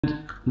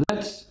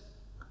Let's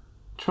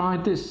try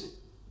this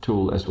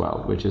tool as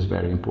well, which is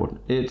very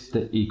important. It's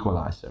the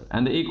equalizer.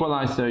 And the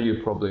equalizer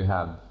you probably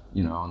have,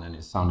 you know, on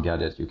any sound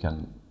gadget. You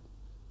can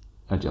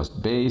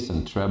adjust bass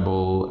and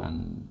treble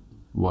and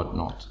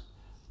whatnot.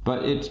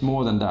 But it's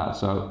more than that.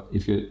 So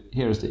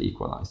here's the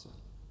equalizer.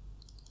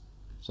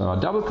 So I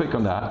double click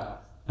on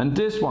that, and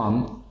this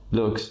one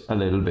looks a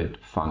little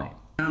bit funny.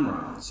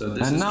 So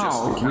this and is now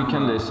just the we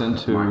can listen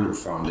to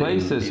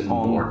places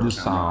on the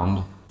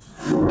sound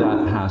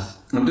that has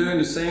I'm doing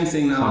the same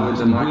thing now with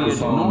the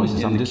microphone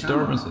noises, some in the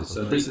disturbances, camera.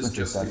 So this is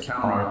just the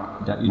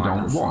camera that you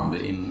don't want.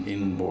 The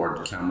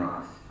inboard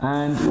camera.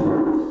 And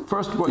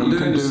first what you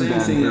can do then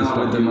is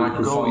that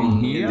you go in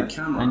here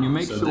and you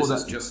make sure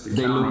that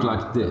they look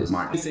like this.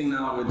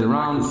 The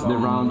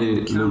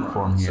rounded loop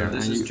form here.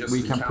 And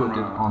we can put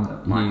it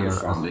on here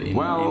as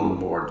well,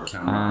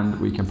 and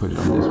we can put it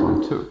on this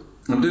one too.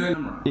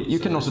 You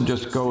can also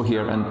just go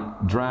here and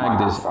drag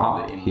this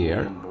up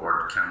here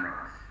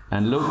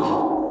and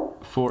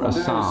look for a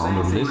sound,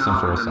 or listen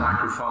for a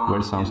sound, where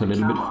it sounds a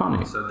little bit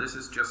funny.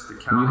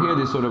 And you hear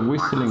this sort of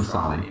whistling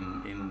sound.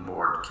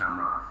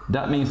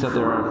 That means that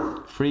there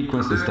are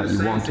frequencies that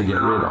you want to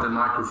get rid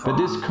of. But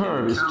this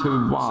curve is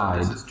too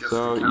wide,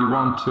 so you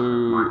want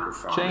to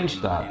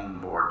change that.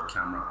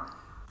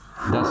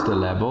 That's the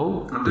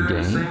level, the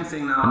gain,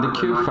 and the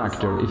Q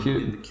factor. If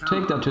you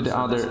take that to the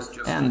other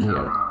end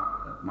here,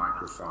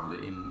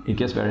 it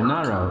gets very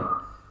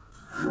narrow.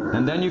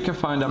 And then you can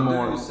find a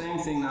more... The same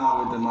thing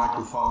now with the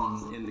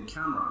microphone in the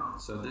camera.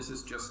 So this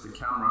is just the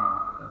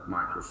camera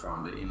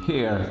microphone.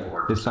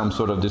 Here is some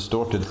sort of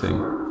distorted thing.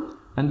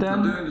 And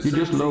then you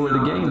just lower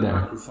the gain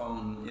there.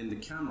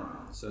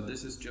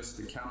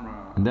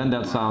 And then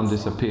that sound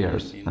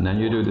disappears. And then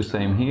you do the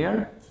same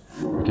here.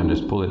 You can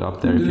just pull it up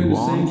there if you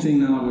want. Same thing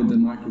now with the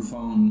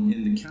microphone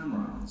in the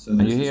camera.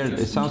 And you hear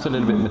it sounds a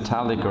little bit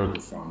metallic or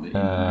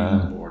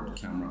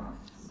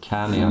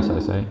canny, as I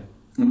say.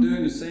 I'm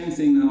doing the same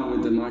thing now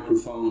with the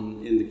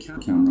microphone in the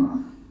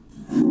camera.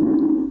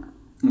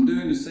 I'm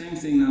doing the same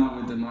thing now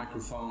with the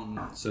microphone.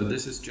 So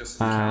this is just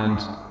the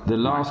camera, the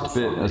last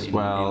bit as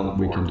well,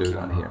 we can do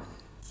that here.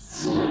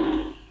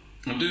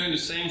 I'm doing the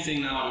same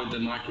thing now with the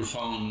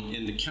microphone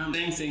in the camera.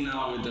 Same thing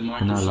now with the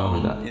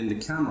microphone in the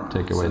camera.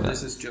 Take away that.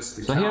 This is just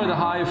the so here are the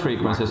higher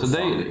frequencies.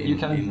 So you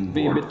can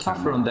be a bit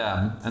tougher on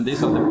them, and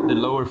these are the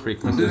lower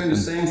frequencies. I'm doing the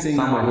same thing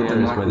somewhere now with here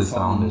the is where the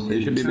sound is. So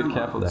you should be a bit camera.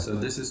 careful there. So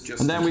this is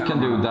just and then we can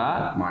do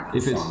that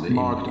if it's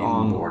marked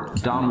on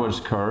downwards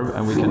curve,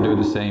 and we can do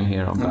the same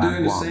here on back one. I'm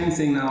doing the same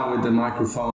thing now with the microphone.